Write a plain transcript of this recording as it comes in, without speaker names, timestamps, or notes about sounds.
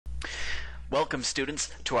Welcome,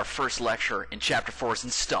 students, to our first lecture in Chapter 4's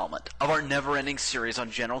installment of our never-ending series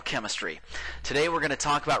on general chemistry. Today we're going to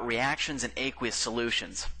talk about reactions in aqueous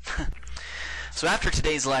solutions. So after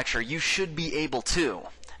today's lecture, you should be able to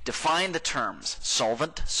define the terms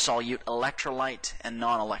solvent, solute, electrolyte, and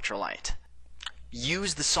non-electrolyte.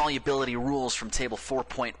 Use the solubility rules from Table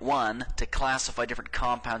 4.1 to classify different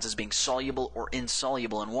compounds as being soluble or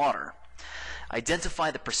insoluble in water.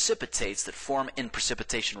 Identify the precipitates that form in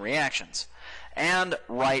precipitation reactions, and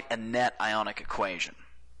write a net ionic equation.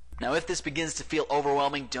 Now, if this begins to feel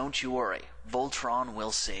overwhelming, don't you worry. Voltron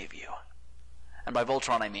will save you. And by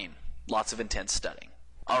Voltron, I mean lots of intense studying.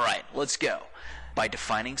 Alright, let's go. By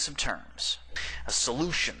defining some terms. A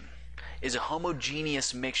solution is a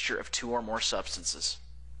homogeneous mixture of two or more substances.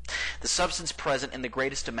 The substance present in the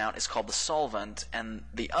greatest amount is called the solvent, and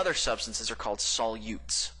the other substances are called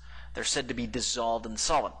solutes. They're said to be dissolved in the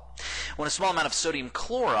solvent. When a small amount of sodium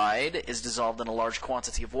chloride is dissolved in a large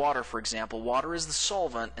quantity of water, for example, water is the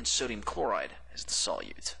solvent and sodium chloride is the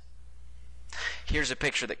solute. Here's a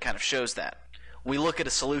picture that kind of shows that. We look at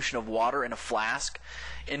a solution of water in a flask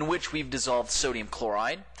in which we've dissolved sodium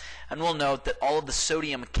chloride, and we'll note that all of the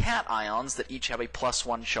sodium cations that each have a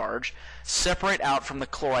 +1 charge separate out from the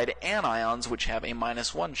chloride anions which have a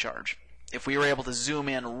 -1 charge. If we were able to zoom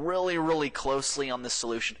in really closely on this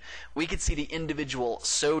solution, we could see the individual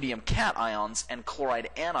sodium cations and chloride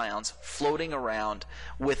anions floating around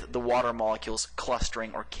with the water molecules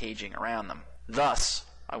clustering or caging around them. Thus,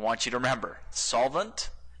 I want you to remember,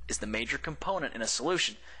 solvent is the major component in a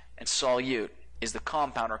solution, and solute is the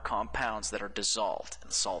compound or compounds that are dissolved in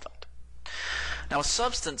the solvent. Now, a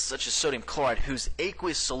substance such as sodium chloride whose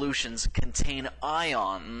aqueous solutions contain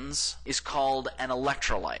ions is called an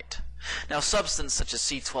electrolyte. Now, a substance such as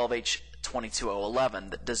C12H22O11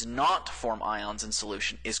 that does not form ions in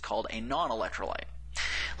solution is called a non-electrolyte.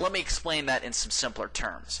 Let me explain that in some simpler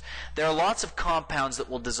terms. There are lots of compounds that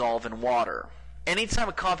will dissolve in water. Anytime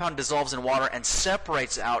a compound dissolves in water and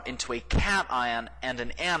separates out into a cation and an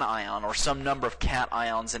anion, or some number of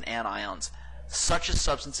cations and anions, such a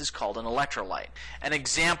substance is called an electrolyte. An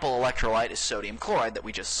example electrolyte is sodium chloride that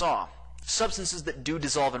we just saw. Substances that do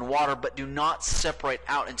dissolve in water but do not separate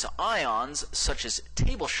out into ions, such as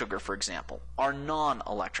table sugar, for example, are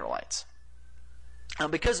non-electrolytes. Now,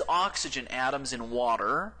 because oxygen atoms in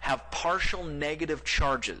water have partial negative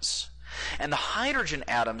charges, and the hydrogen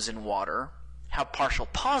atoms in water have partial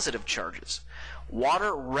positive charges,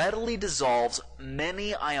 water readily dissolves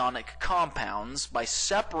many ionic compounds by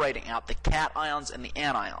separating out the cations and the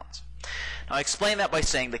anions. Now, I explain that by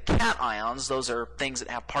saying the cations, those are things that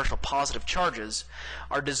have partial positive charges,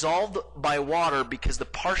 are dissolved by water because the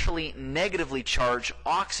partially negatively charged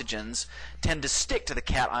oxygens tend to stick to the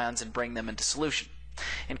cations and bring them into solution.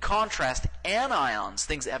 In contrast, anions,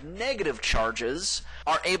 things that have negative charges,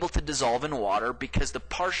 are able to dissolve in water because the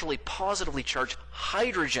partially positively charged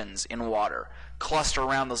hydrogens in water cluster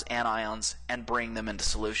around those anions and bring them into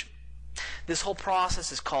solution. This whole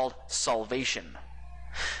process is called solvation.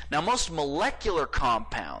 Now, most molecular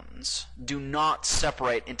compounds do not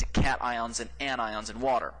separate into cations and anions in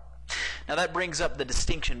water. Now, that brings up the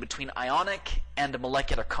distinction between ionic and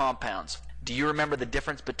molecular compounds. Do you remember the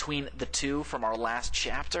difference between the two from our last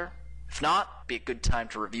chapter? If not, be a good time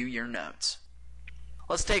to review your notes.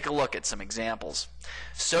 Let's take a look at some examples.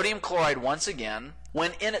 Sodium chloride, once again,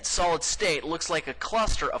 when in its solid state, looks like a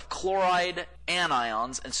cluster of chloride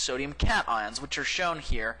anions and sodium cations, which are shown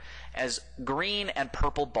here as green and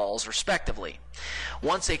purple balls respectively.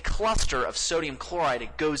 Once a cluster of sodium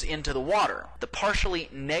chloride goes into the water, the partially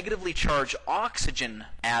negatively charged oxygen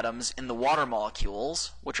atoms in the water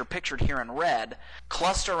molecules, which are pictured here in red,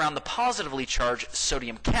 cluster around the positively charged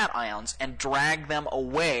sodium cations and drag them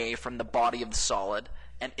away from the body of the solid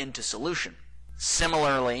and into solution.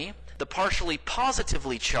 Similarly, the partially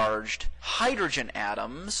positively charged hydrogen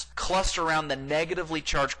atoms cluster around the negatively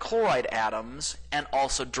charged chloride atoms and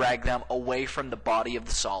also drag them away from the body of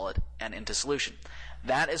the solid and into solution.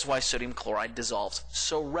 That is why sodium chloride dissolves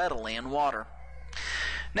so readily in water.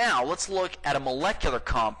 Now, let's look at a molecular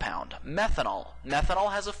compound, methanol.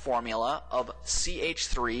 Methanol has a formula of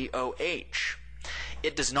CH3OH.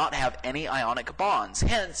 It does not have any ionic bonds,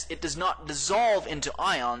 hence it does not dissolve into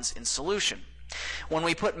ions in solution. When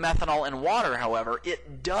we put methanol in water, however,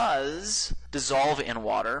 it does dissolve in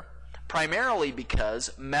water, primarily because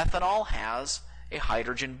methanol has a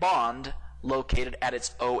hydrogen bond located at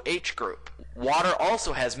its OH group. Water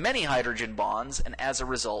also has many hydrogen bonds, and as a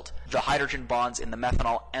result, the hydrogen bonds in the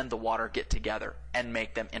methanol and the water get together and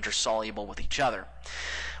make them intersoluble with each other.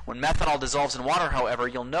 When methanol dissolves in water, however,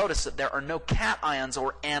 you'll notice that there are no cations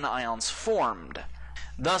or anions formed.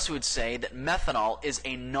 Thus, we would say that methanol is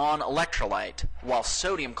a non-electrolyte, while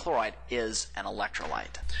sodium chloride is an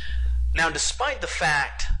electrolyte. Now, despite the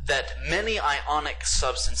fact that many ionic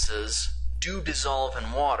substances do dissolve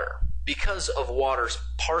in water because of water's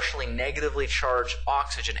partially negatively charged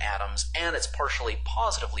oxygen atoms and its partially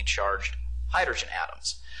positively charged hydrogen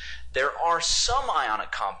atoms, there are some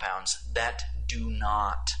ionic compounds that do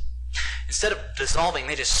not. Instead of dissolving,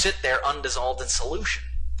 they just sit there undissolved in solution.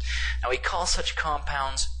 Now, we call such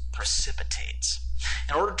compounds precipitates.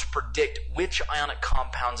 In order to predict which ionic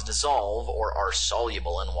compounds dissolve or are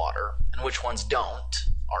soluble in water, and which ones don't,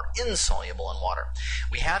 are insoluble in water,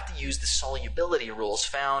 we have to use the solubility rules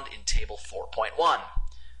found in table 4.1,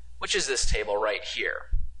 which is this table right here.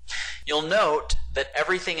 You'll note that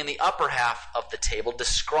everything in the upper half of the table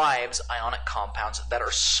describes ionic compounds that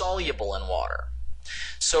are soluble in water.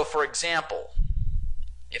 So, for example,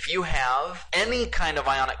 if you have any kind of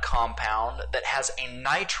ionic compound that has a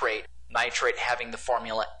nitrate having the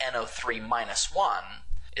formula NO3-1,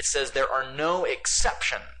 it says there are no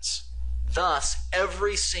exceptions. Thus,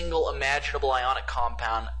 every single imaginable ionic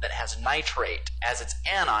compound that has nitrate as its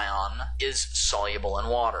anion is soluble in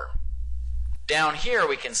water. Down here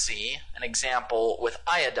we can see an example with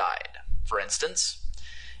iodide, for instance.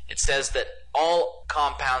 It says that all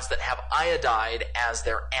compounds that have iodide as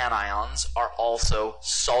their anions are also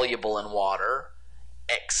soluble in water,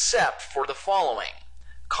 except for the following: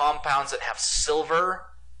 compounds that have silver,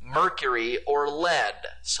 mercury, or lead.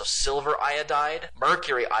 So silver iodide,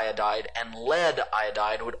 mercury iodide, and lead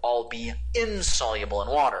iodide would all be insoluble in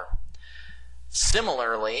water.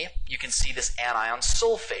 Similarly, you can see this anion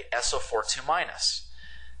sulfate, SO4 2-.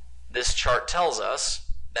 This chart tells us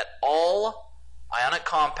that all ionic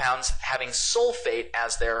compounds having sulfate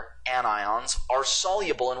as their anions are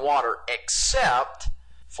soluble in water, except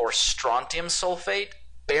for strontium sulfate,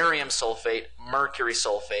 barium sulfate, mercury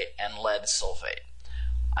sulfate, and lead sulfate.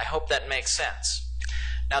 I hope that makes sense.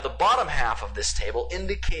 Now, the bottom half of this table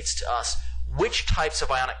indicates to us which types of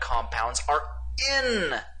ionic compounds are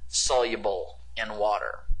insoluble in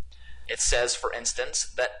water. It says, for instance,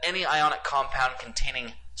 that any ionic compound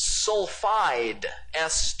containing sulfide,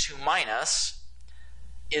 S2-,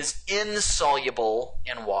 is insoluble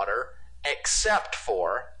in water, except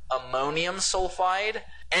for ammonium sulfide,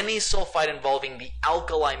 any sulfide involving the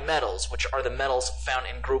alkali metals, which are the metals found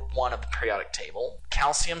in group 1 of the periodic table,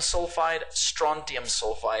 calcium sulfide, strontium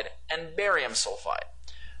sulfide, and barium sulfide.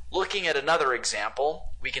 Looking at another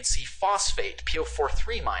example, we can see phosphate, PO4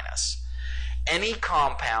 3-. Any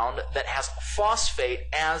compound that has phosphate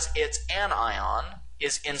as its anion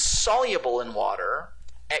is insoluble in water,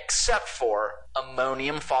 except for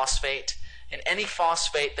ammonium phosphate and any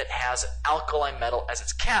phosphate that has alkali metal as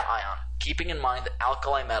its cation, keeping in mind that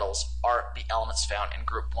alkali metals are the elements found in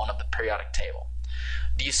group 1 of the periodic table.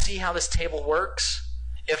 Do you see how this table works?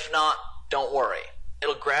 If not, don't worry.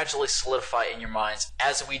 It'll gradually solidify in your minds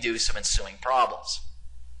as we do some ensuing problems.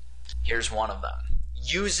 Here's one of them.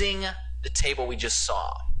 Using the table we just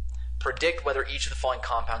saw, predict whether each of the following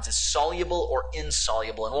compounds is soluble or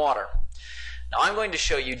insoluble in water. Now, I'm going to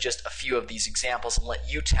show you just a few of these examples and let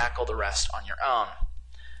you tackle the rest on your own.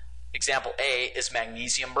 Example A is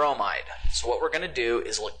magnesium bromide. So what we're going to do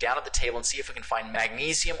is look down at the table and see if we can find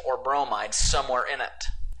magnesium or bromide somewhere in it.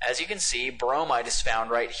 As you can see, bromide is found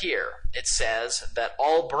right here. It says that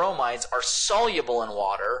all bromides are soluble in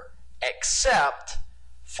water except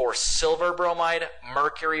for silver bromide,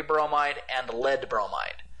 mercury bromide, and lead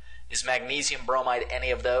bromide. Is magnesium bromide any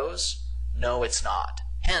of those? No, it's not.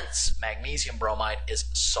 Hence, magnesium bromide is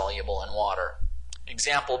soluble in water.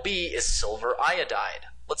 Example B is silver iodide.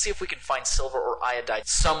 Let's see if we can find silver or iodide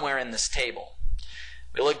somewhere in this table.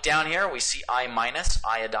 We look down here, we see I-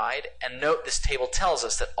 iodide, and note this table tells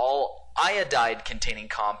us that all iodide-containing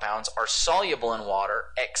compounds are soluble in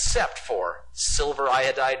water except for silver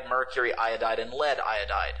iodide, mercury iodide, and lead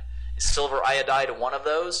iodide. Is silver iodide one of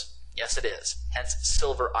those? Yes, it is. Hence,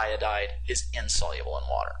 silver iodide is insoluble in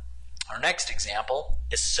water. Our next example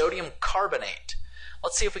is sodium carbonate.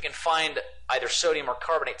 Let's see if we can find either sodium or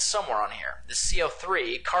carbonate somewhere on here. The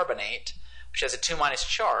CO3 carbonate, which has a 2-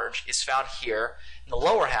 charge, is found here in the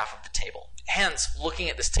lower half of the table. Hence, looking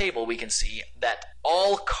at this table, we can see that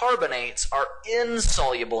all carbonates are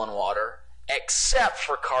insoluble in water except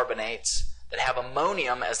for carbonates that have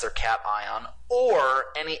ammonium as their cation or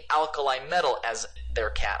any alkali metal as their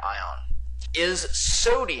cation. Is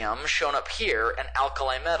sodium, shown up here, an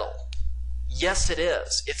alkali metal? Yes, it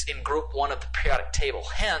is. It's in group 1 of the periodic table.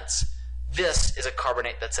 Hence, this is a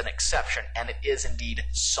carbonate that's an exception, and it is indeed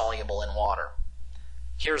soluble in water.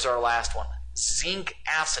 Here's our last one, zinc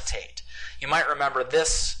acetate. You might remember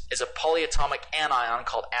this is a polyatomic anion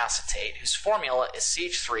called acetate, whose formula is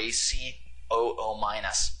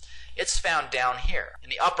CH3COO-. It's found down here in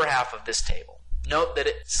the upper half of this table. Note that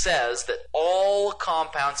it says that all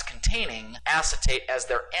compounds containing acetate as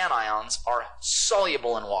their anions are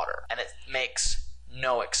soluble in water, and it makes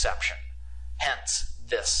no exception. Hence,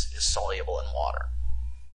 this is soluble in water.